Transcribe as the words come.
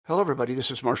Hello, everybody. This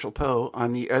is Marshall Poe.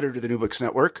 I'm the editor of the New Books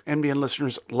Network. NBN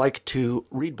listeners like to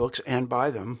read books and buy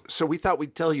them. So we thought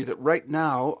we'd tell you that right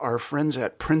now, our friends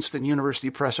at Princeton University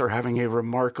Press are having a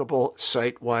remarkable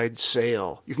site-wide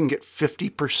sale. You can get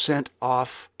 50%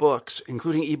 off books,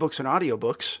 including ebooks and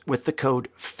audiobooks, with the code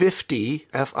 50,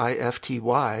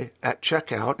 F-I-F-T-Y, at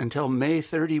checkout until May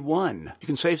 31. You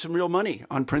can save some real money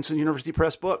on Princeton University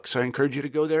Press books. I encourage you to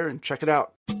go there and check it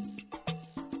out.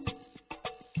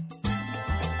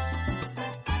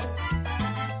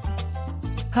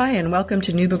 Hi, and welcome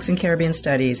to New Books in Caribbean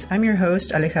Studies. I'm your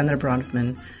host, Alejandra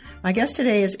Bronfman. My guest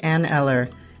today is Anne Eller.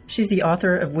 She's the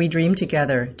author of We Dream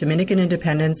Together, Dominican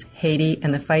Independence, Haiti,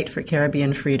 and the Fight for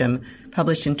Caribbean Freedom,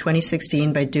 published in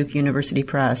 2016 by Duke University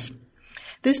Press.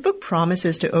 This book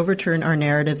promises to overturn our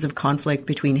narratives of conflict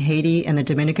between Haiti and the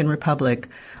Dominican Republic,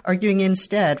 arguing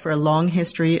instead for a long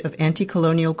history of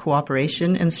anti-colonial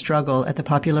cooperation and struggle at the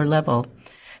popular level.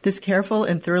 This careful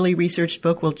and thoroughly researched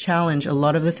book will challenge a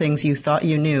lot of the things you thought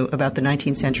you knew about the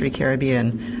 19th century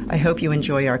Caribbean. I hope you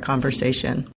enjoy our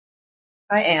conversation.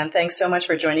 Hi, Anne. Thanks so much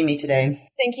for joining me today.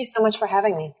 Thank you so much for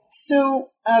having me. So,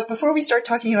 before we start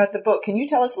talking about the book, can you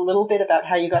tell us a little bit about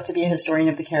how you got to be a historian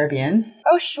of the Caribbean?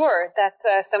 Oh, sure. That's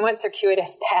a somewhat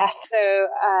circuitous path. So,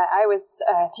 I was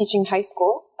teaching high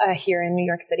school here in New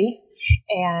York City,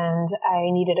 and I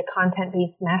needed a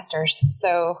content-based master's.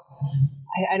 So,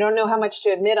 I don't know how much to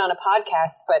admit on a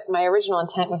podcast, but my original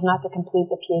intent was not to complete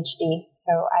the PhD.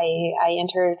 So I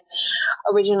entered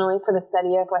originally for the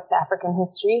study of West African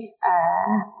history,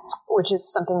 which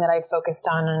is something that I focused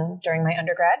on during my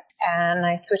undergrad. And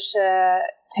I switched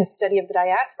to study of the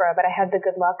diaspora, but I had the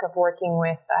good luck of working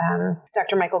with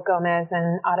Dr. Michael Gomez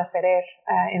and Ada Ferrer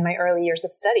in my early years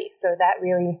of study. So that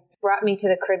really brought me to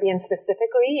the Caribbean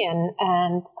specifically,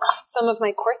 and some of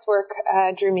my coursework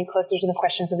drew me closer to the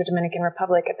questions of the Dominican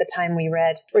Republic at the time we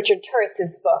read Richard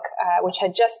Turritz's book, which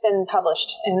had just been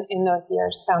published in those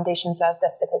years, Foundations of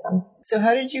Despotism. So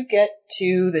how did you get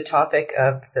to the topic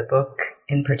of the book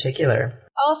in particular?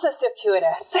 Also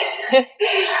circuitous.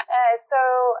 So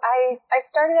I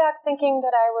started out thinking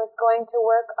that I was going to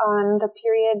work on the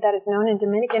period that is known in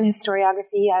Dominican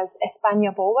historiography as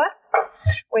España Boba,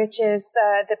 which is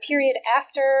the period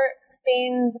after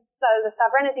Spain, so the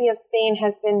sovereignty of Spain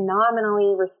has been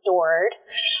nominally restored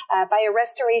by a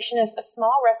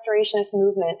small restorationist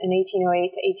movement in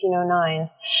 1808 to 1809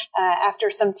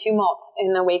 after some tumult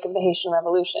in the wake of the Haitian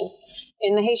Revolution.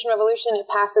 In the Haitian Revolution, it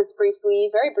passes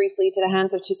very briefly to the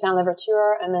hands of Toussaint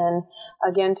Louverture, and then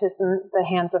again to the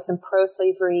hands of some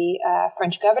pro-slavery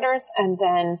French governors, and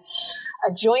then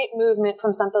a joint movement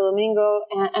from Santo Domingo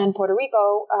and Puerto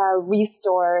Rico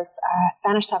restores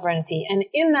Spanish sovereignty. And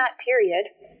in that period,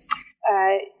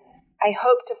 I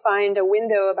hope to find a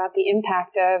window about the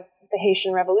impact of the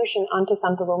Haitian Revolution onto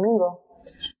Santo Domingo.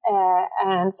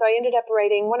 And so I ended up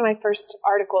writing, one of my first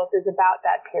articles is about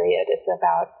that period. It's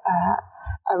about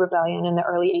a rebellion in the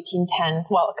early 1810s,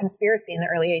 a conspiracy in the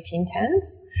early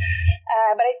 1810s.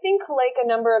 But I think, like a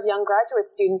number of young graduate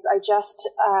students, I just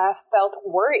felt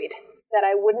worried that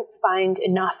I wouldn't find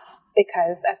enough,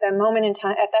 because at that moment in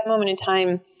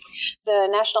time, the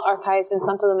National Archives in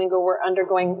Santo Domingo were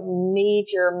undergoing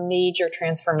major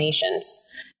transformations,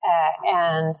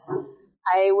 and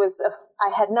I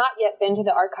had not yet been to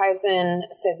the archives in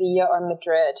Sevilla or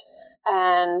Madrid.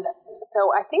 And so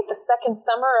I think the second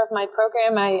summer of my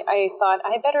program, I thought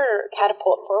I better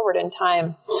catapult forward in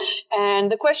time.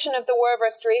 And the question of the War of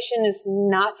Restoration is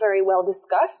not very well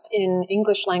discussed in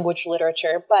English language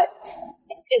literature, but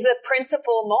is a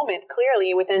principal moment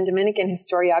clearly within Dominican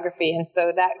historiography. And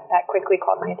so that quickly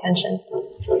caught my attention.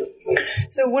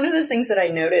 So one of the things that I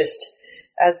noticed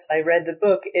as I read the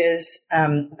book is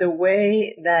the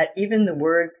way that even the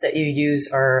words that you use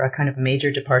are a kind of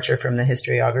major departure from the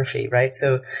historiography, right?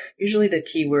 So usually the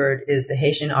key word is the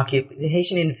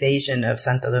Haitian invasion of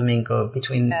Santo Domingo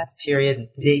between period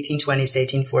the 1820s to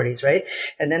 1840s, right?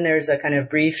 And then there's a kind of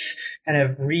brief kind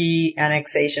of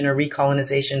re-annexation or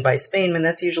recolonization by Spain, and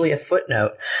that's usually a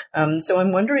footnote. So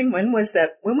I'm wondering, when was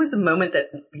the moment that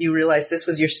you realized this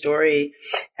was your story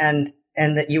and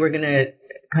that you were going to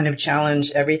kind of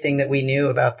challenge everything that we knew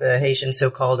about the Haitian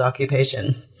so-called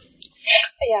occupation?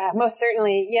 Yeah, most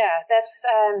certainly. Yeah, that's,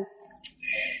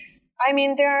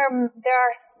 there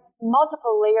are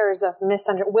multiple layers of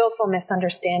willful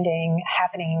misunderstanding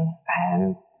happening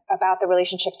about the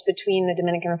relationships between the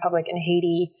Dominican Republic and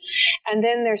Haiti. And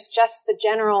then there's just the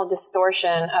general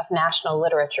distortion of national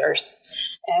literatures.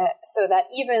 So that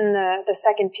even the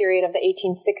second period of the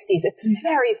 1860s, it's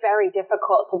very, very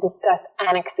difficult to discuss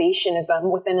annexationism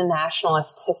within a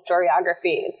nationalist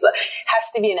historiography. It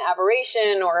has to be an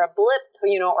aberration or a blip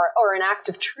or an act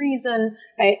of treason,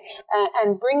 right?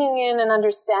 And bringing in an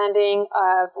understanding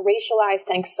of racialized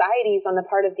anxieties on the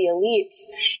part of the elites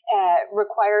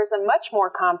requires a much more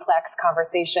complex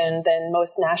conversation than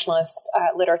most nationalist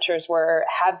literatures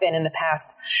have been in the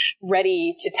past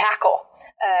ready to tackle.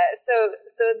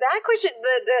 So that question,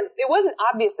 it wasn't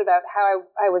obvious about how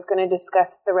I was going to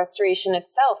discuss the Restoration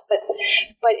itself, but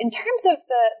in terms of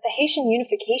the Haitian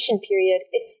unification period,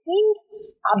 it seemed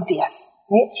obvious,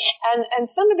 right? And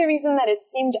some of the reason that it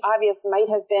seemed obvious might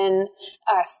have been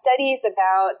studies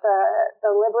about the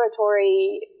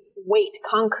liberatory weight,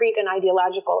 concrete and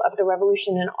ideological, of the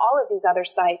revolution in all of these other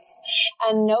sites,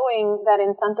 and knowing that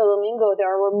in Santo Domingo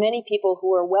there were many people who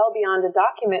were well beyond a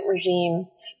document regime,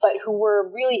 but who were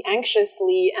really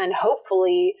anxiously and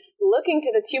hopefully looking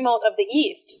to the tumult of the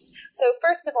East. So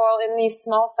first of all, in these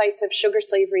small sites of sugar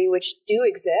slavery, which do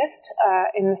exist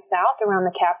in the South around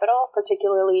the capital,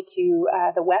 particularly to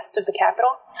the west of the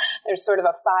capital, there's sort of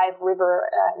a 5-river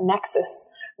nexus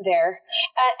there.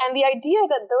 And the idea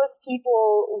that those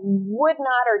people would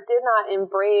not or did not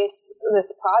embrace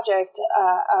this project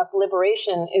of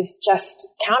liberation is just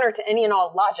counter to any and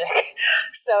all logic.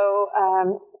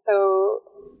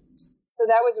 So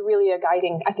that was really a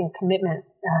guiding, I think, commitment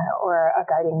or a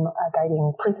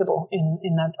guiding principle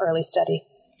in that early study.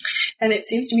 And it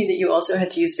seems to me that you also had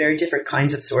to use very different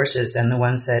kinds of sources than the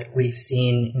ones that we've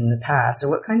seen in the past. So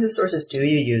what kinds of sources do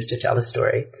you use to tell the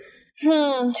story?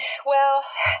 Well,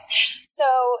 so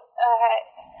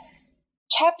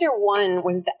Chapter 1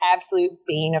 was the absolute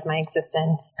bane of my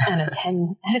existence and a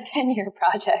 10-year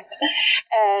project.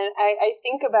 And I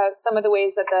think about some of the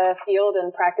ways that the field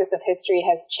and practice of history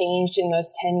has changed in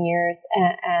those 10 years,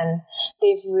 and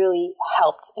they've really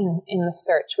helped in the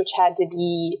search, which had to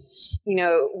be,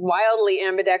 wildly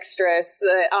ambidextrous,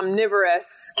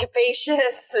 omnivorous,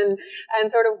 capacious,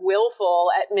 and sort of willful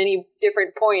at many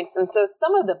different points. And so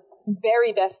some of the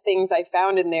very best things I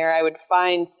found in there, I would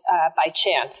find by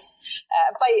chance,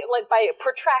 by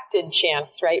protracted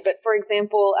chance, right? But for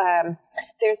example,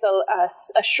 there's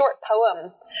a short poem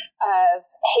of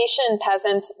Haitian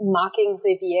peasants mocking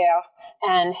Rivière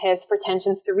and his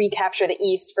pretensions to recapture the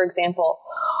East, for example,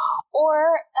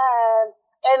 or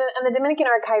and the Dominican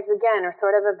archives, again, are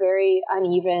sort of a very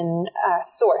uneven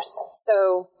source.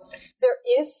 So there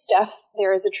is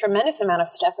a tremendous amount of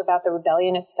stuff about the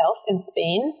rebellion itself in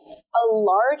Spain. A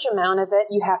large amount of it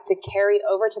you have to carry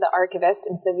over to the archivist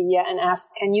in Sevilla and ask,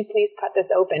 can you please cut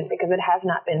this open, because it has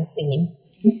not been seen.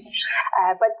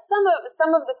 But some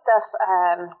of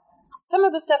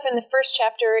the stuff in the first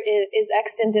chapter is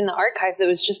extant in the archives. It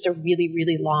was just a really,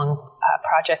 really long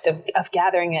project of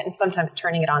gathering it and sometimes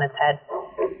turning it on its head.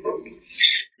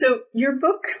 So your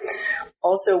book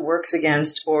also works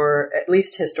against, or at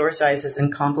least historicizes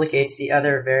and complicates, the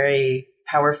other very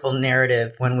powerful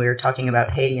narrative when we were talking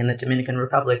about Haiti and the Dominican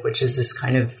Republic, which is this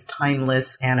kind of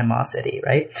timeless animosity,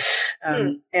 right?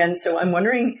 And so I'm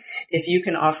wondering if you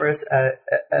can offer us a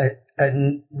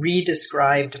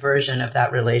redescribed version of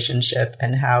that relationship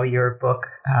and how your book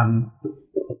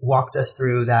walks us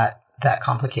through that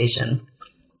complication.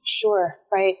 Sure,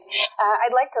 right.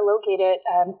 I'd like to locate it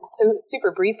so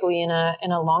super briefly in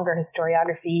a longer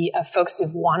historiography of folks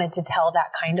who've wanted to tell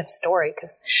that kind of story,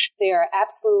 because they are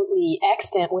absolutely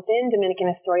extant within Dominican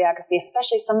historiography,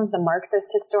 especially some of the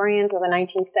Marxist historians of the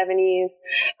 1970s,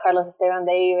 Carlos Esteban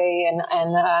Deive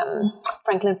and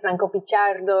Franklin Franco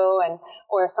Pichardo,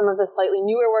 or some of the slightly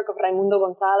newer work of Raimundo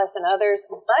Gonzalez and others.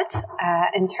 But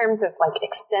in terms of like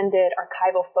extended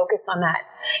archival focus on that,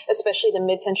 especially the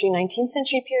mid-century, 19th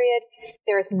century period,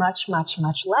 there is much, much,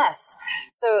 much less.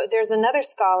 So there's another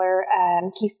scholar,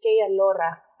 Quisqueya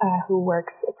Lora, who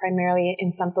works primarily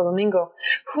in Santo Domingo,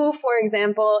 who, for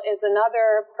example, is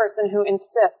another person who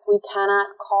insists we cannot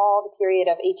call the period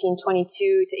of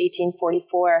 1822 to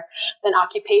 1844 an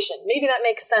occupation. Maybe that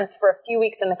makes sense for a few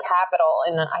weeks in the capital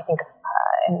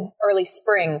in early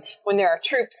spring when there are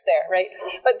troops there, right?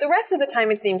 But the rest of the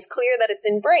time it seems clear that it's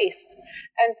embraced.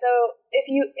 And so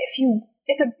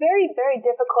it's a very, very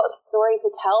difficult story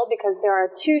to tell because there are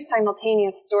two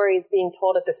simultaneous stories being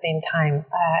told at the same time.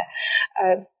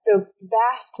 The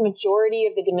vast majority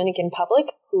of the Dominican public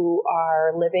who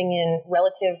are living in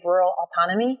relative rural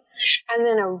autonomy, and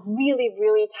then a really,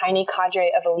 really tiny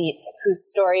cadre of elites whose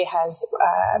story has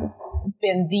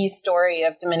been the story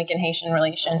of Dominican-Haitian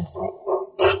relations.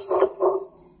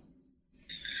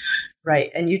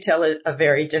 Right, and you tell a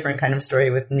very different kind of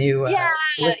story with new, much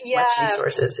new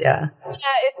sources. Yeah,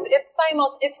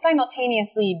 it's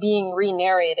simultaneously being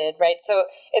re-narrated, right? So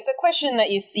it's a question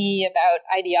that you see about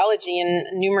ideology in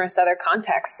numerous other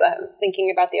contexts.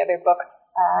 Thinking about the other books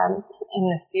in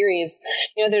this series.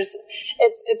 There's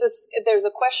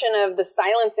a question of the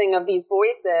silencing of these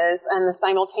voices and the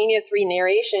simultaneous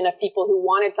re-narration of people who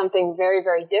wanted something very,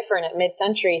 very different at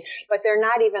mid-century, but they're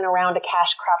not even around a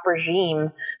cash crop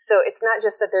regime. So it's not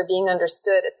just that they're being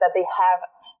understood, it's that they have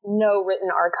no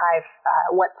written archive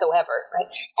whatsoever, right?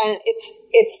 And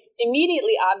it's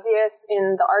immediately obvious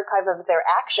in the archive of their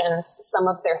actions, some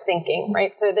of their thinking,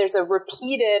 right? So there's a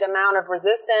repeated amount of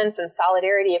resistance and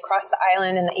solidarity across the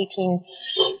island in the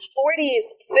 1840s,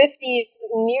 50s,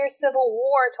 near civil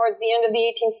war towards the end of the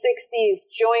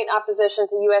 1860s, joint opposition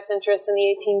to U.S. interests in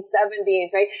the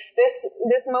 1870s, right?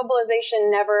 This mobilization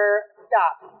never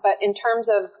stops, but in terms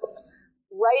of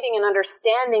writing and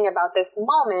understanding about this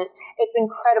moment, it's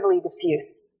incredibly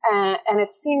diffuse, and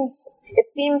it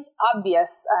seems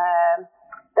obvious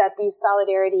that these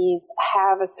solidarities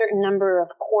have a certain number of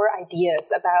core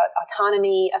ideas about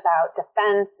autonomy, about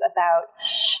defense, about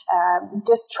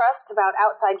distrust, about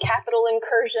outside capital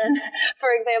incursion,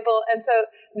 for example. And so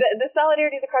the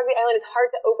solidarities across the island is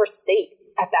hard to overstate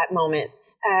at that moment.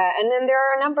 And then there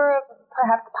are a number of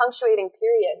perhaps punctuating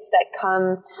periods that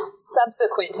come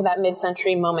subsequent to that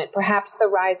mid-century moment. Perhaps the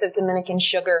rise of Dominican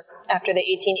sugar after the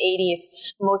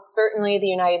 1880s, most certainly the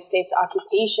United States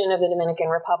occupation of the Dominican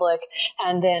Republic,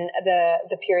 and then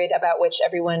the period about which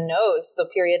everyone knows, the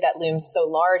period that looms so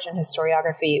large in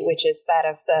historiography, which is that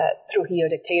of the Trujillo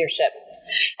dictatorship.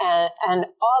 And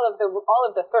all of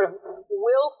the sort of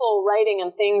willful writing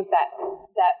and things that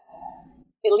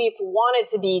elites wanted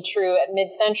to be true at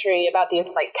mid-century about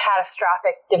these like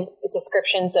catastrophic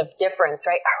descriptions of difference,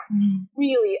 right?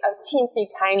 Really a teensy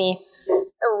tiny,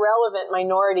 irrelevant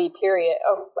minority period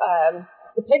of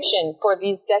depiction for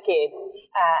these decades,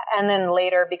 and then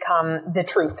later become the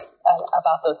truth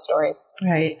about those stories.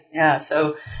 Right. Yeah.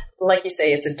 So like you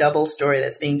say, it's a double story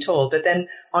that's being told. But then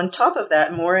on top of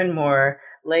that, more and more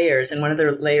layers. And one of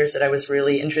the layers that I was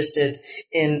really interested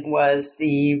in was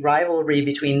the rivalry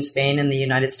between Spain and the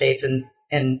United States,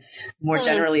 and more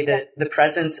generally the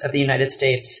presence of the United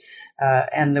States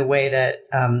and the way that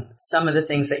some of the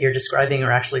things that you're describing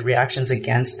are actually reactions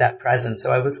against that presence.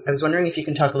 So I was wondering if you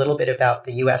can talk a little bit about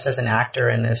the U.S. as an actor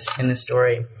in this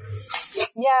story.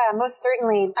 Yeah, most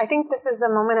certainly. I think this is a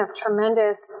moment of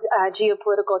tremendous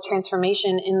geopolitical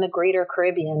transformation in the greater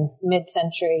Caribbean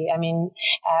mid-century. I mean,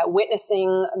 witnessing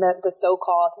the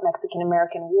so-called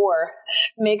Mexican-American War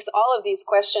makes all of these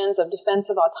questions of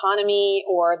defensive autonomy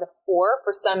or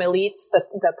for some elites,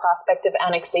 the prospect of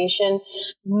annexation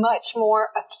much more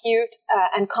acute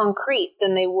and concrete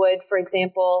than they would, for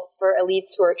example, for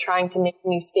elites who are trying to make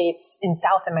new states in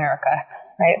South America,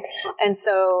 right? And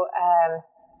so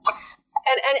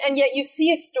And yet you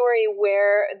see a story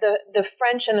where the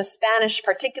French and the Spanish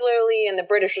particularly, and the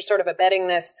British are sort of abetting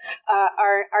this,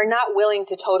 are not willing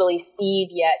to totally cede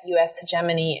yet U.S.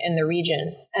 hegemony in the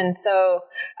region. And so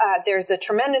there's a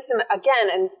tremendous, again,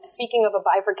 and speaking of a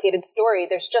bifurcated story,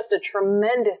 there's just a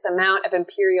tremendous amount of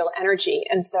imperial energy.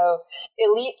 And so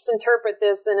elites interpret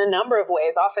this in a number of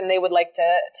ways. Often they would like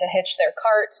to hitch their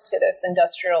cart to this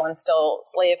industrial and still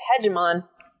slave hegemon.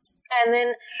 And then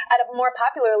at a more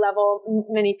popular level,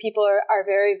 many people are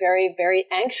very, very, very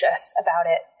anxious about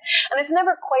it. And it's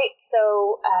never quite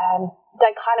so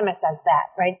dichotomous as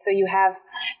that, right? So you have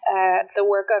the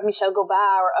work of Michel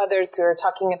Goba or others who are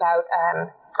talking about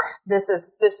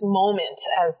this moment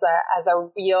as a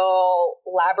real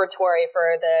laboratory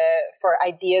for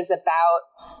ideas about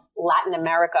Latin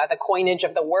America, the coinage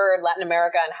of the word Latin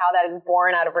America, and how that is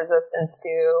born out of resistance to,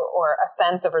 or a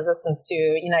sense of resistance to,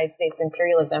 United States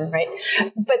imperialism, right?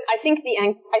 But I think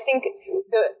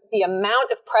the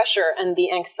amount of pressure and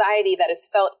the anxiety that is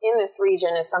felt in this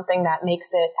region is something that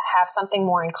makes it have something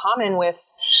more in common with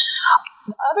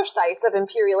other sites of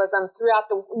imperialism throughout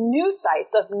the new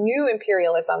sites of new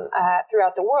imperialism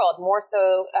throughout the world, more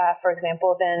so, for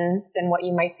example, than what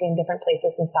you might see in different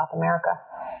places in South America.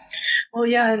 Well,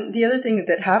 yeah, and the other thing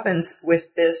that happens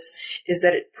with this is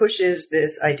that it pushes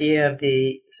this idea of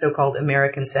the so-called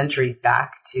American century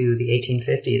back to the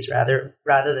 1850s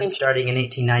rather than starting in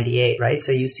 1898, right?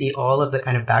 So you see all of the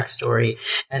kind of backstory,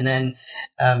 and then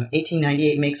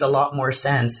 1898 makes a lot more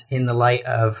sense in the light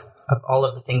of all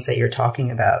of the things that you're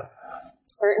talking about.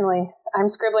 Certainly. I'm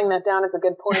scribbling that down as a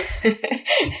good point.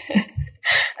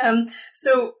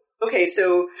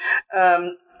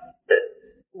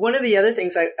 One of the other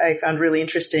things I found really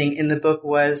interesting in the book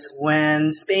was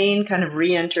when Spain kind of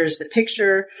re-enters the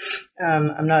picture.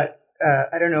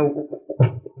 I don't know,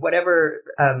 whatever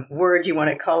word you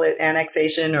want to call it,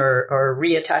 annexation or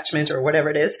reattachment or whatever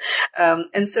it is.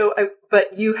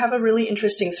 But you have a really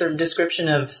interesting sort of description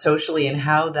of socially and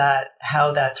how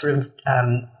that sort of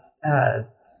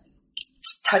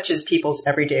touches people's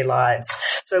everyday lives.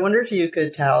 So I wonder if you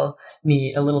could tell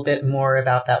me a little bit more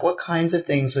about that. What kinds of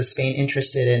things was Spain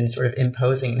interested in sort of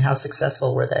imposing, and how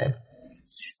successful were they?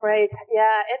 Right.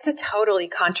 Yeah, it's a totally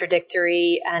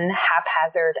contradictory and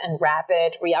haphazard and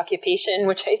rapid reoccupation,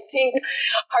 which I think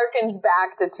harkens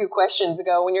back to 2 questions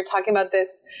ago when you're talking about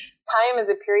this time as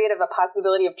a period of a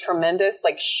possibility of tremendous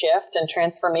shift and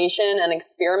transformation and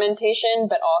experimentation,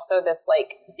 but also this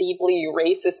deeply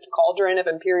racist cauldron of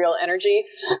imperial energy.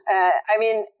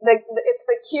 It's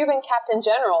the Cuban Captain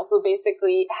General who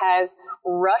basically has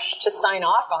rushed to sign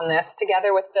off on this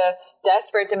together with the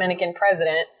desperate Dominican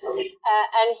president.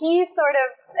 And he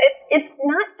it's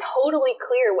not totally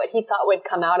clear what he thought would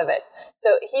come out of it. So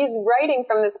he's writing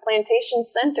from this plantation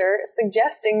center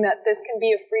suggesting that this can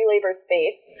be a free labor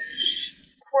space,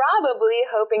 probably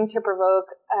hoping to provoke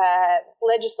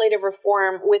legislative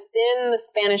reform within the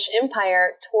Spanish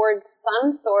Empire towards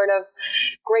some sort of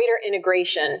greater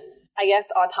integration, I guess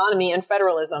autonomy and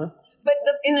federalism. But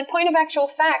in the point of actual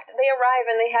fact, they arrive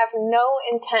and they have no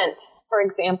intent, for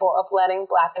example, of letting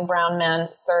black and brown men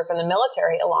serve in the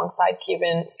military alongside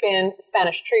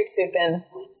Spanish troops who've been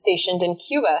stationed in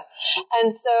Cuba.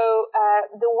 And so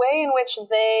the way in which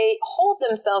they hold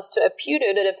themselves to a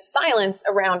putative silence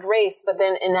around race, but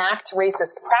then enact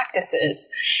racist practices,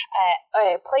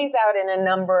 plays out in a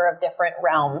number of different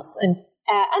realms. And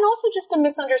also just a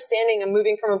misunderstanding of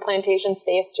moving from a plantation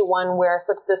space to one where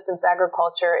subsistence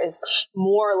agriculture is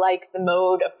more like the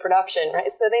mode of production,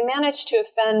 right? So they managed to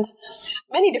offend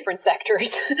many different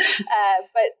sectors,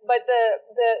 but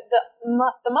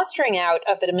the mustering out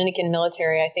of the Dominican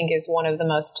military, I think, is one of the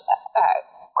most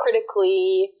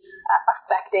critically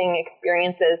affecting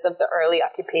experiences of the early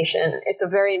occupation. It's a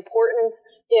very important,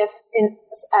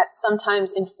 at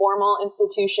sometimes informal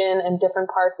institution in different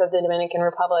parts of the Dominican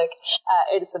Republic.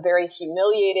 It's a very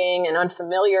humiliating and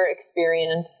unfamiliar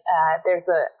experience. There's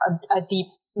a deep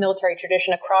military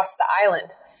tradition across the island,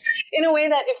 in a way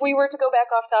that if we were to go back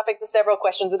off topic to several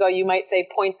questions ago, you might say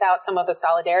points out some of the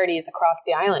solidarities across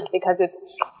the island, because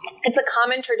it's a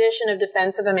common tradition of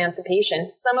defensive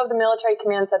emancipation. Some of the military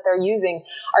commands that they're using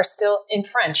are still in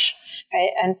French,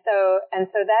 right? And so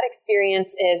that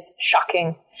experience is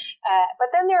shocking.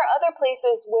 But then there are other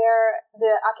places where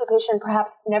the occupation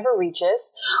perhaps never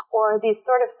reaches, or these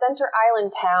sort of center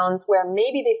island towns where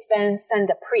maybe they send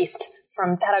a priest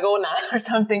from Tarragona or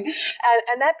something.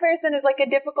 And that person is a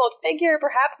difficult figure,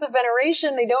 perhaps of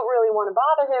veneration. They don't really want to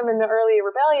bother him in the early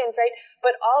rebellions, right?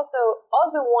 But also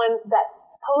one that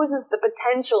poses the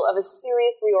potential of a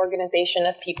serious reorganization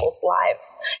of people's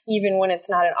lives, even when it's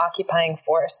not an occupying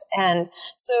force. And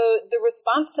so the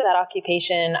response to that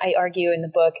occupation, I argue in the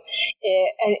book,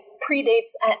 it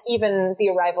predates even the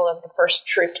arrival of the first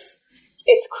troops.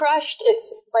 It's crushed,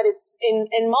 but it's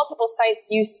in multiple sites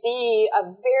you see a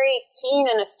very keen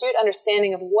and astute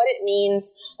understanding of what it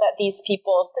means that these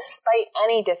people, despite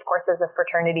any discourses of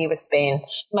fraternity with Spain,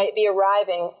 might be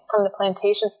arriving from the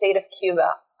plantation state of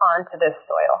Cuba onto this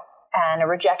soil, and a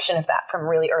rejection of that from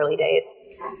really early days.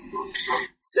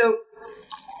 So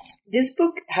this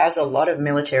book has a lot of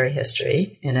military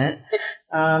history in it,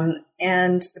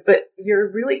 but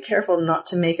you're really careful not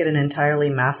to make it an entirely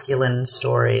masculine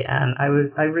story, and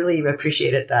I really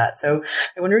appreciated that. So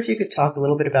I wonder if you could talk a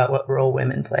little bit about what role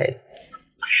women played.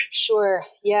 Sure.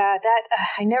 Yeah, that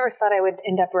I never thought I would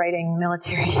end up writing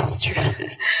military history. This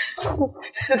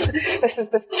is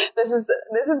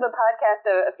the podcast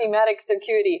of thematic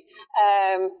circuity.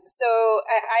 So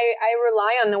I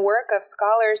rely on the work of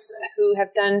scholars who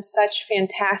have done such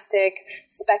fantastic,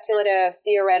 speculative,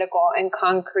 theoretical, and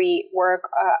concrete work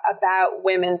about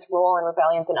women's role in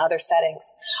rebellions in other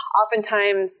settings.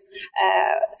 Oftentimes,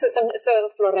 so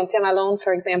Florencia Malone,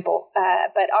 for example,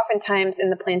 but oftentimes in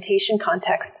the plantation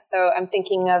context. So I'm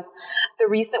thinking of the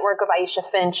recent work of Aisha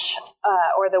Finch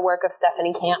or the work of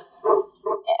Stephanie Camp.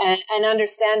 And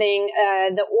understanding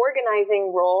the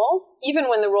organizing roles, even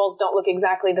when the roles don't look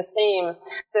exactly the same,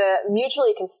 the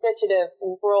mutually constitutive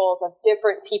roles of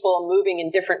different people moving in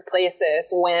different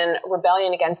places when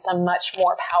rebellion against a much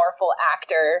more powerful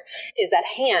actor is at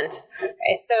hand.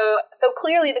 Okay, so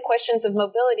clearly the questions of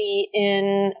mobility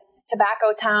in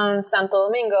Tobacco Town, Santo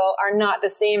Domingo, are not the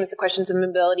same as the questions of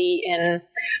mobility in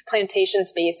plantation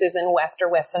spaces in West or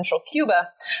West Central Cuba.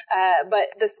 But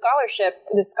the scholarship,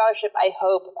 I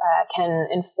hope, can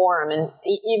inform, and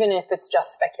even if it's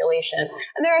just speculation.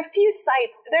 And there are a few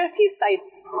sites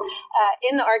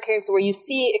in the archives where you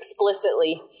see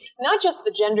explicitly not just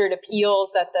the gendered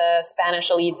appeals that the Spanish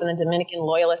elites and the Dominican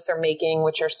loyalists are making,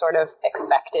 which are sort of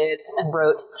expected and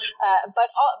rote,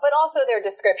 but also their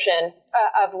description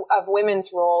of women's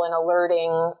role in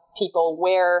alerting people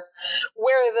where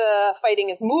the fighting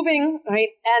is moving, right?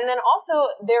 And then also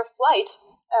their flight,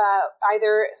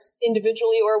 either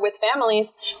individually or with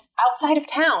families outside of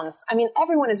towns. I mean,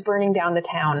 everyone is burning down the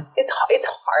town. It's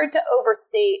hard to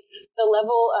overstate the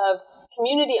level of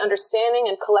community understanding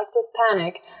and collective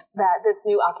panic that this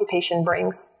new occupation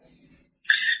brings.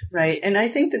 Right. And I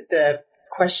think that the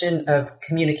question of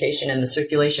communication and the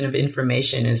circulation of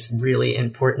information is really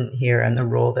important here, and the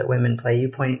role that women play. You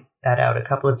point that out a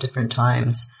couple of different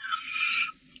times.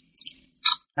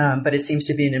 But it seems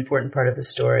to be an important part of the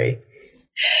story.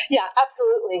 Yeah,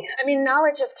 absolutely. I mean,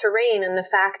 knowledge of terrain and the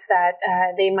fact that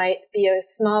they might be a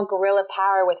small guerrilla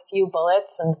power with few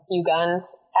bullets and few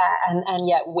guns and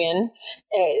yet win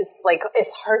is like,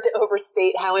 it's hard to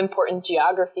overstate how important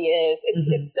geography is.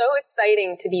 It's so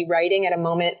exciting to be writing at a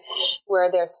moment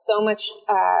where there's so much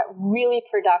really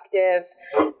productive,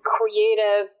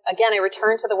 creative. Again, I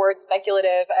return to the word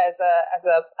speculative as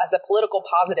a political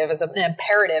positive, as an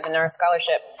imperative in our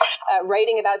scholarship.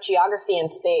 Writing about geography and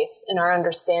space in our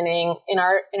understanding, in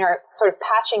our sort of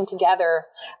patching together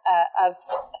of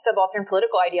subaltern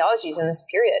political ideologies in this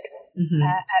period.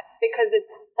 Because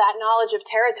it's that knowledge of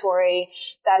territory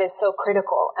that is so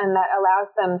critical and that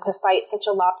allows them to fight such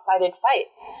a lopsided fight.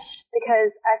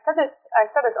 Because I said this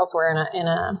elsewhere in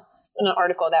an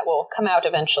article that will come out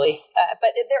eventually.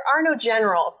 But there are no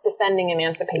generals defending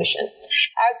emancipation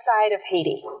outside of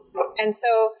Haiti, and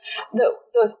so the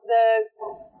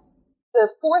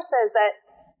forces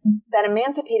that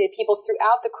emancipated peoples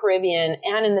throughout the Caribbean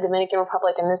and in the Dominican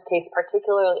Republic, in this case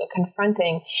particularly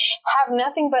confronting, have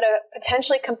nothing but a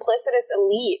potentially complicitous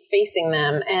elite facing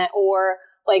them, or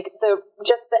like the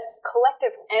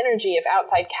collective energy of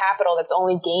outside capital that's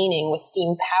only gaining with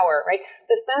steam power, right?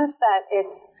 The sense that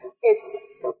it's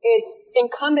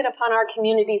incumbent upon our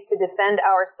communities to defend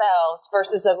ourselves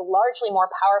versus a largely more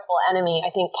powerful enemy,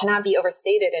 I think cannot be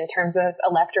overstated in terms of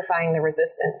electrifying the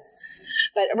resistance.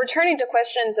 But returning to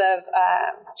questions of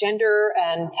gender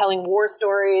and telling war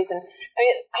stories, and I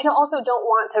mean, I also don't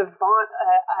want to vaunt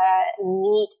a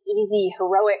neat, easy,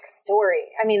 heroic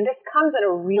story. I mean, this comes at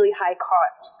a really high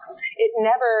cost. It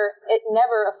never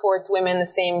affords women the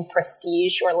same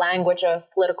prestige or language of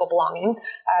political belonging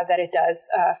that it does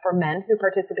for men who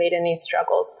participate in these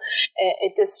struggles.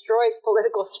 It destroys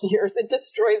political spheres. It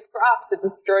destroys crops. It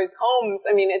destroys homes.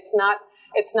 I mean, it's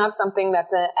not something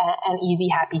that's an easy,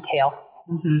 happy tale.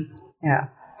 Yeah.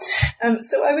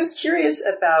 So I was curious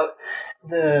about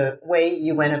the way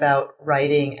you went about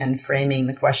writing and framing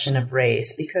the question of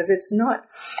race, because it's not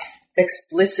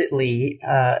explicitly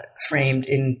framed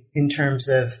in terms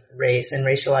of race and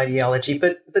racial ideology,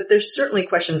 but there's certainly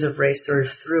questions of race sort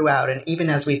of throughout. And even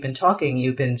as we've been talking,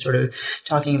 you've been sort of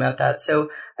talking about that. So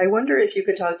I wonder if you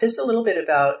could talk just a little bit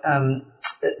about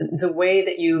the way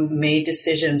that you made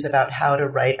decisions about how to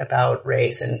write about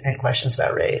race and questions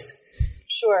about race.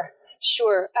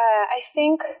 Sure. I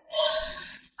think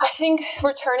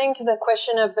returning to the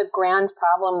question of the grand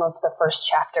problem of the first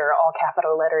chapter, all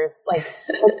capital letters, like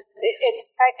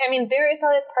there is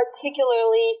a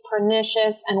particularly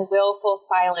pernicious and willful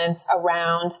silence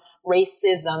around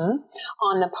racism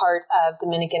on the part of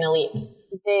Dominican elites.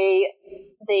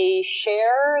 They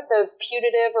share the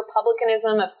putative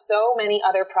republicanism of so many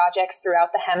other projects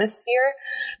throughout the hemisphere,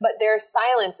 but their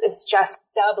silence is just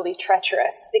doubly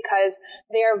treacherous because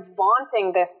they're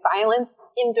vaunting this silence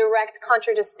in direct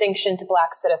contradistinction to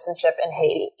Black citizenship in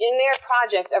Haiti. In their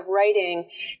project of writing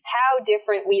how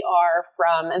different we are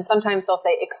from, and sometimes they'll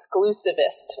say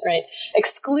exclusivist, right?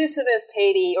 Exclusivist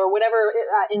Haiti, or whatever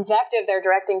invective they're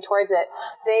directing towards it.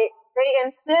 They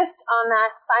insist on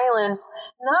that silence,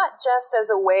 not just as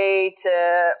a way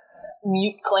to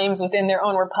mute claims within their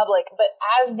own republic, but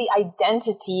as the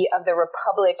identity of the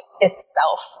republic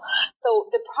itself. So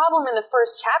the problem in the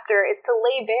first chapter is to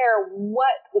lay bare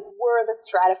what were the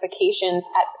stratifications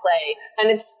at play.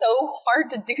 And it's so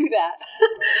hard to do that.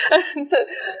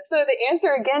 So the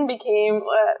answer again became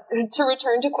to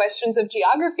return to questions of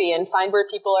geography and find where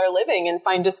people are living and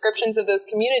find descriptions of those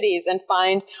communities and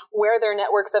find where their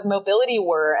networks of mobility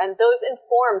were. And those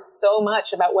informed so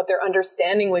much about what their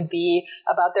understanding would be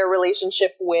about their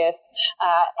relationship with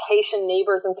Haitian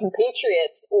neighbors and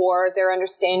compatriots, or their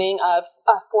understanding of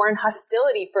foreign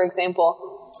hostility, for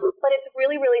example. But it's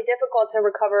really, really difficult to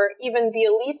recover even the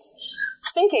elites'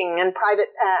 thinking and private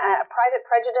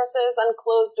prejudices and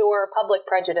closed-door public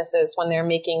prejudices when they're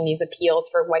making these appeals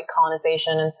for white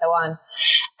colonization and so on.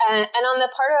 And on the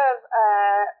part of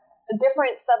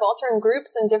different subaltern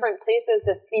groups in different places,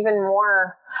 it's even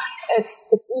more it's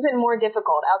even more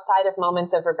difficult outside of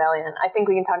moments of rebellion. I think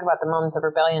we can talk about the moments of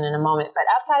rebellion in a moment, but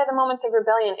outside of the moments of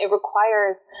rebellion, it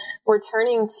requires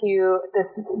returning to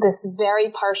this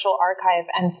very partial archive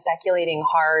and speculating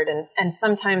hard. And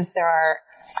sometimes there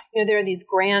are these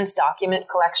grand document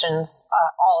collections,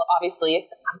 all obviously,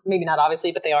 maybe not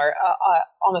obviously, but they are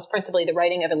almost principally the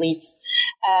writing of elites,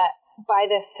 by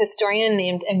this historian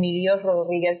named Emilio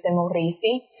Rodriguez de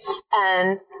Morisi.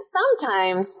 And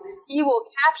sometimes he will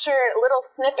capture little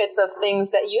snippets of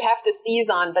things that you have to seize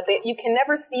on, but you can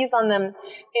never seize on them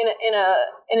in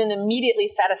an immediately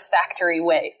satisfactory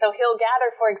way. So he'll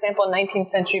gather, for example, 19th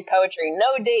century poetry,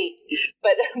 no date,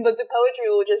 but the poetry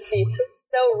will just be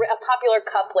a popular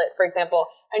couplet, for example,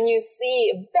 and you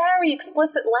see very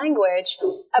explicit language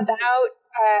about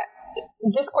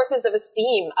discourses of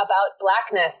esteem, about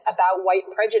blackness, about white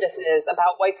prejudices,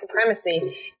 about white supremacy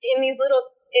in these little,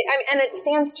 and it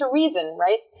stands to reason,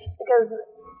 right? Because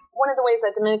one of the ways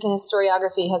that Dominican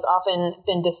historiography has often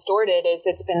been distorted is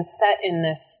it's been set in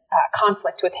this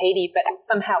conflict with Haiti, but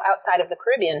somehow outside of the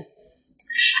Caribbean.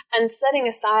 And setting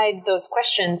aside those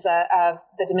questions of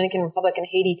the Dominican Republic and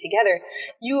Haiti together,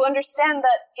 you understand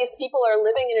that these people are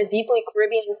living in a deeply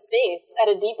Caribbean space at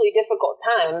a deeply difficult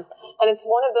time. And it's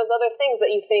one of those other things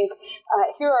that you think,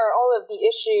 here are all of the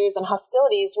issues and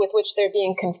hostilities with which they're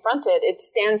being confronted. It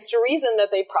stands to reason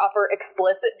that they proffer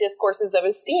explicit discourses of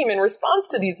esteem in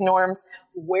response to these norms.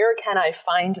 Where can I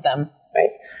find them?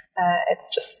 Right?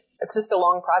 It's just a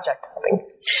long project, I think.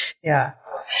 Yeah.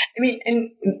 I mean,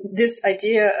 and this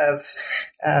idea of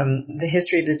the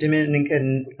history of the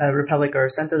Dominican Republic or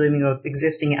Santo Domingo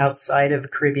existing outside of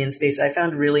Caribbean space, I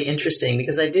found really interesting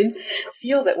because I did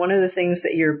feel that one of the things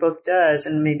that your book does,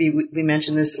 and maybe we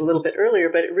mentioned this a little bit earlier,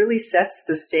 but it really sets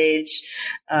the stage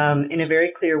in a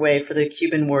very clear way for the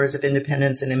Cuban Wars of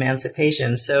Independence and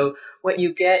Emancipation. So what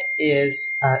you get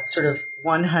is sort of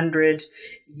 100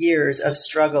 years of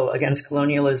struggle against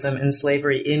colonialism and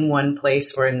slavery in one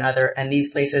place or another. And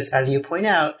these places, as you point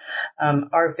out,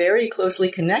 are very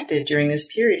closely connected during this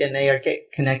period. And they are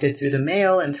connected through the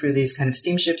mail and through these kind of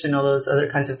steamships and all those other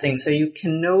kinds of things. So you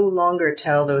can no longer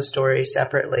tell those stories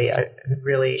separately. I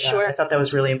thought that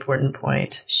was a really important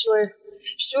point. Sure.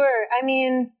 I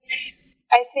mean,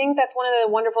 I think that's one of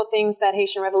the wonderful things that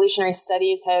Haitian Revolutionary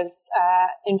Studies has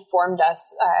informed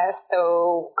us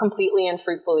so completely and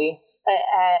fruitfully.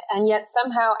 And yet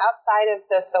somehow outside of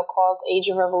the so-called Age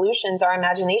of Revolutions, our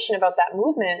imagination about that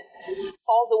movement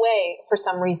falls away for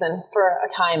some reason for a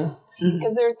time.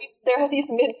 Because there are these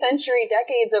mid-century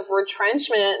decades of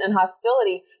retrenchment and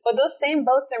hostility, but those same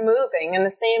boats are moving and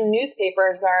the same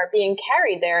newspapers are being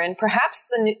carried there. And perhaps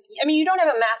you don't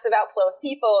have a massive outflow of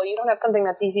people. You don't have something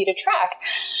that's easy to track.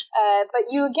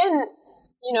 But you, again,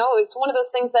 it's one of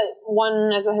those things that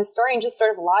one as a historian just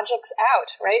sort of logics out,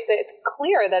 right? That it's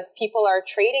clear that people are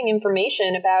trading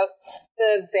information about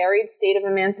the varied state of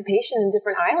emancipation in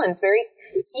different islands very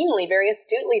keenly, very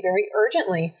astutely, very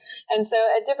urgently. And so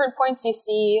at different points you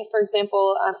see, for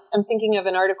example, I'm thinking of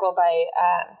an article by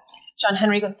John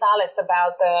Henry Gonzalez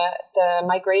about the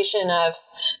migration of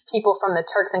people from the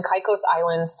Turks and Caicos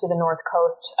Islands to the north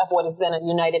coast of what is then a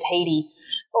united Haiti,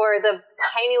 or the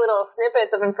tiny little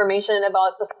snippets of information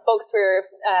about the folks who were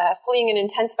fleeing an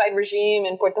intensified regime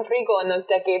in Puerto Rico in those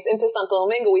decades into Santo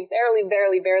Domingo. We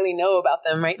barely know about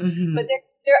them, right? Mm-hmm. But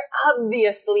they're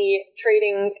obviously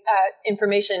trading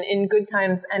information in good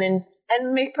times and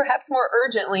perhaps more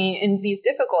urgently in these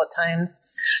difficult times.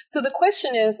 So the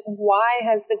question is, why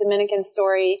has the Dominican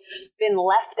story been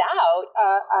left out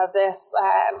of this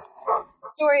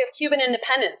story of Cuban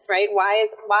independence, right? Why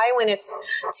when it's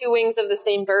two wings of the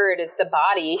same bird is the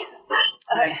body,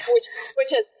 which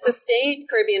has sustained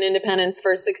Caribbean independence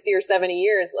for 60 or 70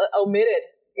 years, omitted?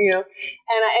 And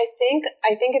I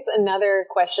think it's another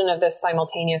question of this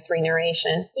simultaneous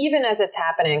re-narration, even as it's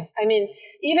happening. I mean,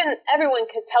 even everyone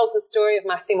tells the story of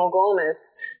Massimo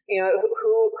Gomez,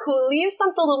 who leaves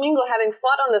Santo Domingo having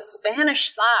fought on the Spanish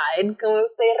side, como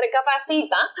se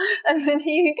recapacita, and then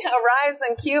he arrives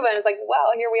in Cuba and is like,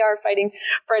 well, here we are fighting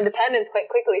for independence quite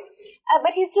quickly.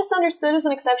 But he's just understood as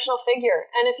an exceptional figure.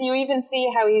 And if you even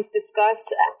see how he's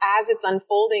discussed as it's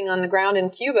unfolding on the ground in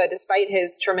Cuba, despite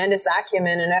his tremendous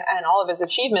acumen and all of his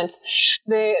achievements,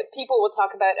 the people will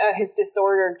talk about his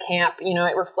disordered camp.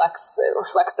 It reflects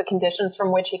the conditions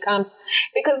from which he comes,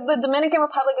 because the Dominican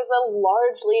Republic is a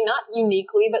largely, not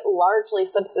uniquely, but largely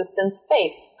subsistence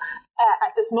space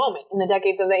at this moment in the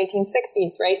decades of the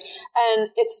 1860s, right? And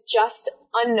it's just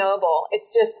unknowable.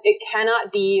 It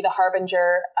cannot be the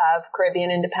harbinger of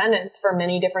Caribbean independence for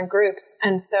many different groups.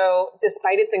 And so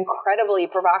despite its incredibly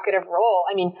provocative role,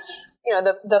 I mean,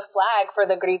 the flag for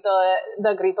the Grito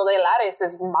de Lares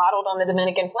is modeled on the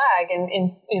Dominican flag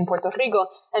in Puerto Rico.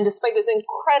 And despite this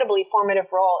incredibly formative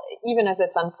role, even as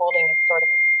it's unfolding, it's sort of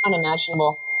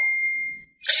unimaginable.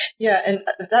 Yeah, and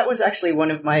that was actually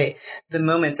one of the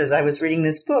moments as I was reading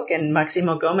this book, and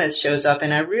Maximo Gomez shows up,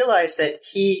 and I realized that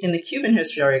he, in the Cuban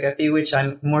historiography, which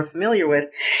I'm more familiar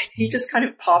with, he just kind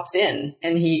of pops in,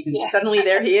 and suddenly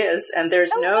there he is, and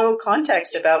there's no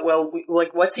context about,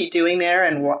 what's he doing there,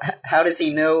 and how does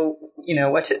he know,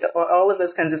 all of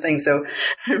those kinds of things. So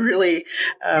I really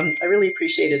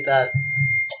appreciated that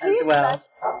as well.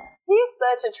 He's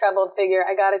such a troubled figure,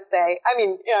 I gotta say. I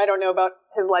mean, I don't know about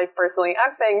his life personally.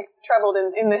 I'm saying troubled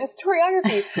in the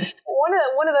historiography.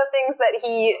 One of the things that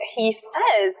he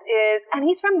says is, and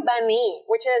he's from Bani,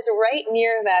 which is right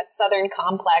near that southern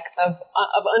complex of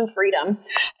unfreedom,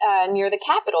 near the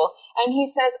capital. And he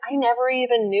says, I never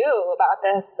even knew about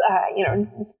this,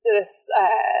 this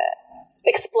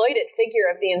exploited figure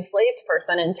of the enslaved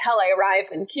person until I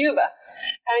arrived in Cuba.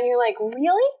 And you're like,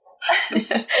 really?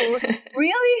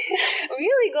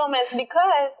 really, Gomez,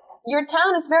 because your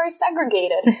town is very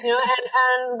segregated,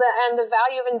 and the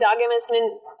value of endogamous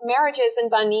marriages in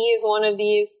Bani is one of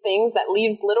these things that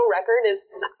leaves little record, is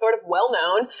sort of well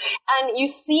known. And you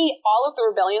see all of the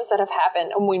rebellions that have happened.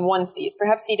 I mean, one sees,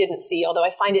 perhaps he didn't see, although I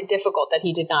find it difficult that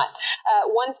he did not.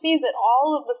 One sees that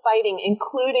all of the fighting,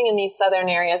 including in these southern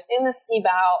areas, in the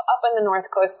Cibao, up on the north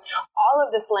coast, all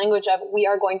of this language of we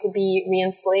are going to be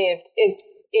re-enslaved is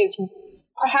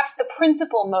perhaps the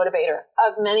principal motivator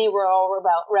of many rural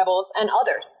rebels and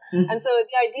others. Mm-hmm. And so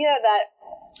the idea that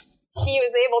he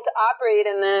was able to operate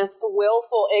in this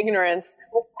willful ignorance,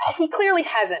 he clearly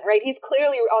hasn't, right? He's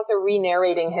clearly also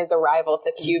re-narrating his arrival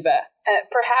to Cuba.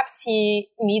 Perhaps he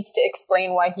needs to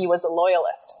explain why he was a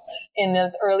loyalist in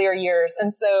those earlier years.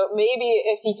 And so maybe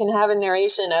if he can have a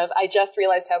narration of, I just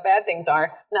realized how bad things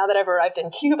are now that I've arrived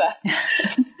in Cuba,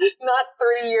 not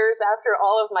 30 years after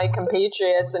all of my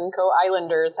compatriots and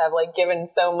co-islanders have given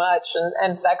so much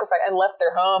and sacrificed and left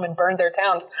their home and burned their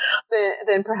town,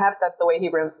 then perhaps that's the way he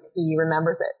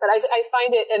remembers it. But I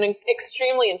find it an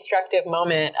extremely instructive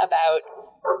moment about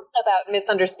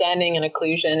misunderstanding and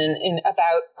occlusion and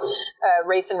about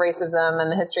race and racism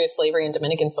and the history of slavery in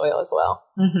Dominican soil as well.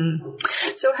 Mm-hmm.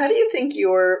 So how do you think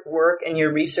your work and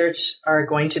your research are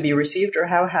going to be received, or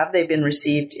how have they been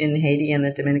received in Haiti and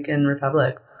the Dominican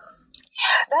Republic?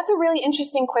 That's a really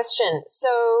interesting question. So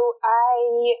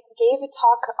I gave a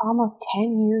talk almost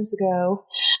 10 years ago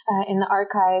in the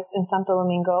archives in Santo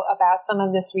Domingo about some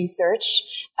of this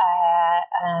research,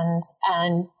 and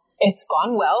it's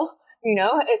gone well.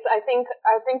 I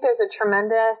think there's a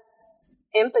tremendous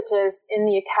impetus in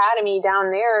the academy down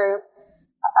there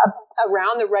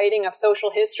around the writing of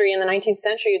social history in the 19th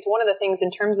century. It's one of the things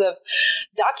in terms of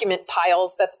document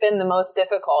piles that's been the most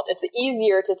difficult. It's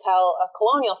easier to tell a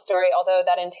colonial story, although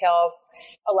that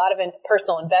entails a lot of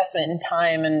personal investment in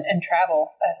time and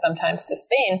travel, sometimes to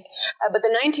Spain. But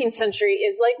the 19th century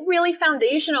is really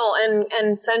foundational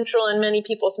and central in many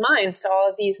people's minds to all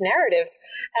of these narratives.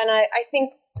 And I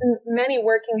think many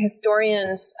working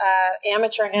historians,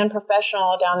 amateur and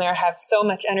professional down there, have so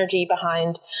much energy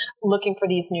behind looking for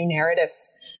these new narratives.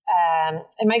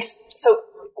 So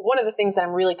one of the things that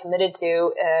I'm really committed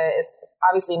to is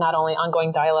obviously not only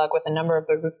ongoing dialogue with a number of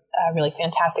the really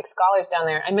fantastic scholars down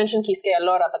there. I mentioned Quisqueya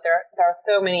Lora, but there are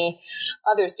so many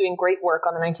others doing great work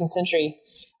on the 19th century,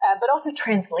 but also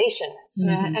translation.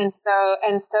 Mm-hmm. And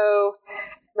so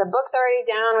the book's already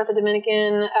down with the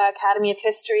Dominican Academy of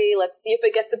History. Let's see if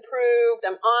it gets approved.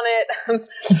 I'm on it.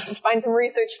 Find some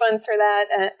research funds for that.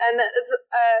 And it's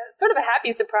sort of a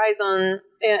happy surprise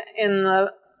in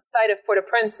the site of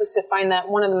Port-au-Prince was to find that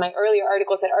one of my earlier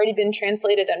articles had already been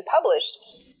translated and published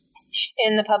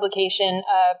in the publication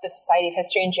of the Society of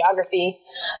History and Geography.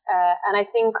 And I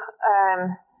think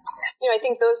I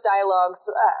think those dialogues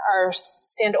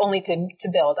stand only to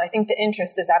build. I think the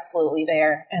interest is absolutely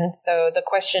there. And so the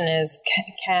question is,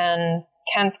 can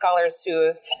scholars who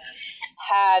have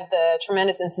had the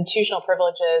tremendous institutional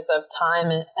privileges of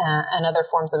time and other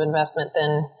forms of investment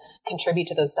then contribute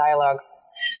to those dialogues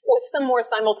with some more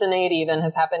simultaneity than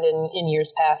has happened in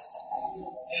years past?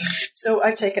 So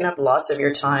I've taken up lots of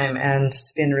your time, and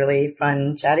it's been really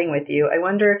fun chatting with you. I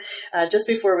wonder, just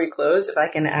before we close, if I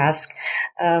can ask,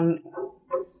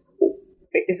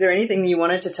 is there anything you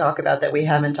wanted to talk about that we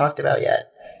haven't talked about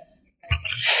yet?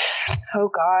 Oh,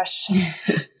 gosh.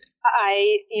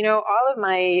 All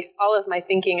of my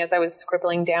thinking as I was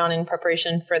scribbling down in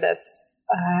preparation for this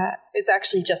is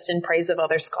actually just in praise of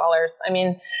other scholars. I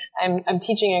mean, I'm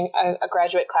teaching a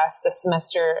graduate class this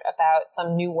semester about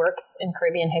some new works in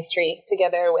Caribbean history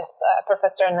together with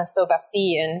Professor Ernesto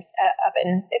Bassi up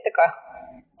in Ithaca.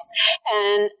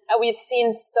 And we've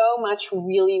seen so much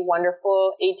really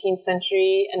wonderful 18th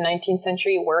century and 19th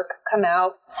century work come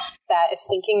out that is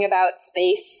thinking about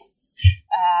space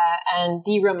and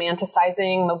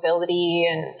de-romanticizing mobility.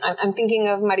 And I'm thinking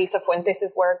of Marisa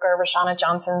Fuentes' work or Roshana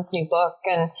Johnson's new book.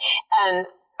 And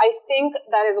I think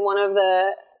that is one of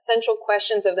the central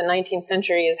questions of the 19th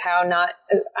century is how not,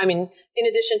 in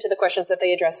addition to the questions that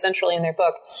they address centrally in their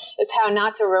book, is how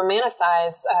not to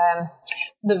romanticize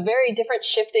the very different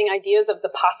shifting ideas of the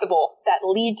possible that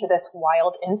lead to this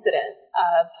wild incident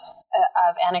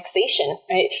of annexation,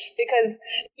 right? Because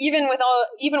even with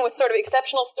sort of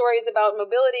exceptional stories about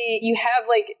mobility, you have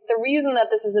like the reason that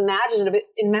this is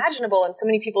imaginable in so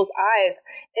many people's eyes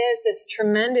is this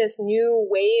tremendous new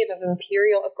wave of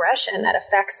imperial aggression that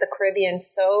affects the Caribbean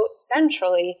so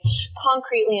centrally,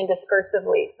 concretely, and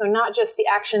discursively. So not just the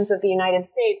actions of the United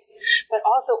States, but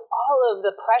also all of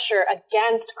the pressure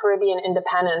against Caribbean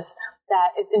independence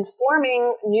that is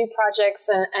informing new projects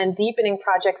and deepening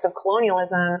projects of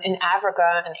colonialism in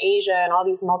Africa and Asia and all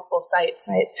these multiple sites,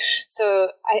 right? So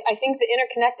I think the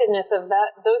interconnectedness of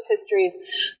those histories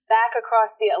back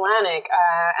across the Atlantic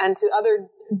and to other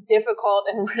difficult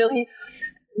and really,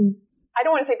 I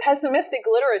don't want to say pessimistic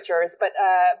literatures, but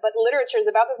literatures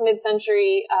about this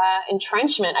mid-century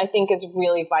entrenchment, I think, is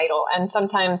really vital. And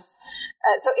sometimes,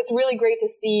 so it's really great to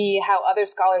see how other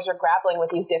scholars are grappling with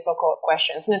these difficult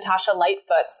questions. Natasha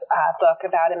Lightfoot's book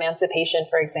about emancipation,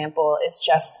 for example, is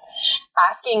just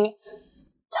asking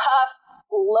tough,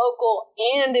 local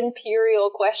and imperial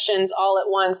questions all at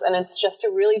once. And it's just a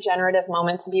really generative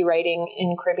moment to be writing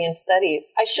in Caribbean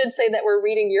studies. I should say that we're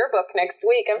reading your book next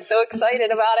week. I'm so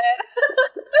excited about it.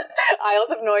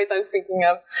 Isles of Noise I'm speaking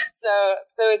of. So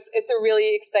it's a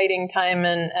really exciting time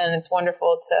and it's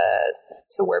wonderful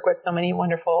to work with so many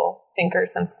wonderful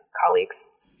thinkers and colleagues.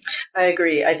 I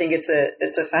agree. I think it's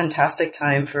a fantastic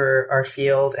time for our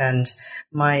field, and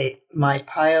my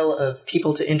pile of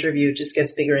people to interview just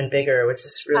gets bigger and bigger, which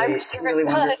is really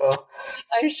wonderful.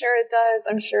 I'm sure it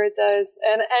does.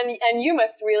 And you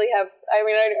must really have, I'm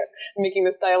making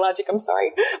this dialogic, I'm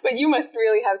sorry, but you must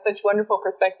really have such wonderful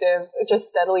perspective just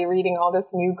steadily reading all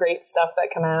this new great stuff that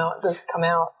come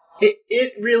out.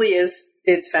 It really is.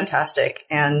 It's fantastic.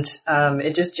 And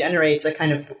it just generates a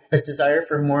kind of a desire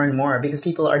for more and more because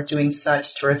people are doing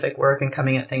such terrific work and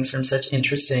coming at things from such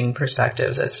interesting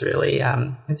perspectives. It's really,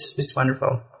 it's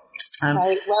wonderful.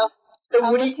 Right. Well,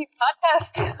 so what do you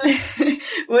podcast?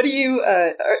 what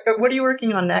are you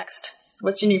working on next?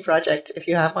 What's your new project, if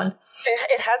you have one?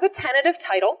 It has a tentative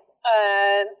title,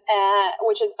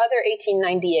 which is Other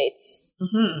 1898s.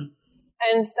 Mm-hmm.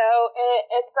 And so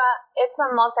it's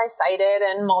a multi-sided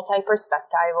and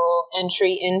multi-perspectival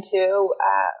entry into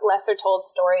lesser told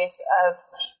stories of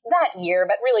that year,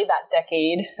 but really that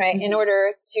decade, right? Mm-hmm. In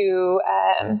order to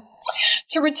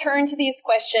return to these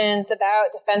questions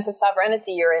about defense of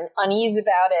sovereignty or an unease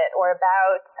about it, or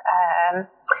about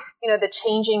the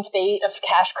changing fate of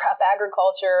cash crop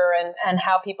agriculture and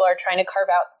how people are trying to carve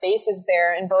out spaces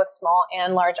there in both small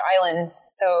and large islands.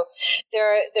 So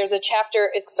there's a chapter,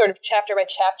 it's sort of chapter by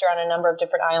chapter on a number of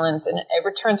different islands, and it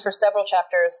returns for several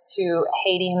chapters to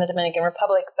Haiti and the Dominican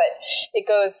Republic, but it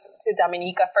goes to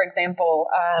Dominica, for example,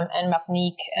 and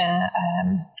Martinique,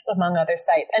 among other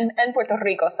sites, and Puerto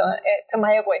Rico, so to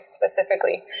Mayagüez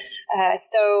specifically.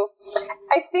 So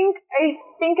I think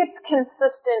it's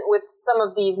consistent with some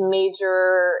of these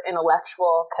major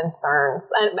intellectual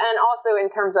concerns, and also in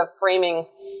terms of framing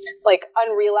like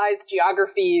unrealized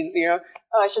geographies.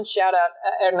 I should shout out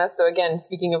Ernesto again.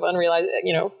 Speaking of unrealized,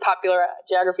 popular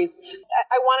geographies,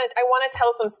 I want to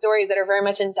tell some stories that are very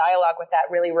much in dialogue with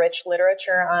that really rich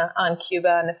literature on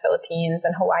Cuba and the Philippines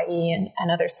and Hawaii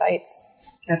and other sites.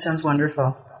 That sounds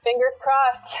wonderful. Fingers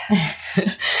crossed.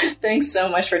 Thanks so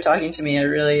much for talking to me. I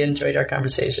really enjoyed our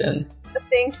conversation.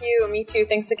 Thank you. Me too.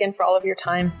 Thanks again for all of your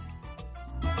time.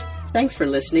 Thanks for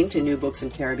listening to New Books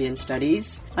in Caribbean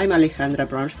Studies. I'm Alejandra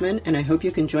Bronfman, and I hope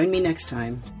you can join me next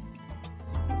time.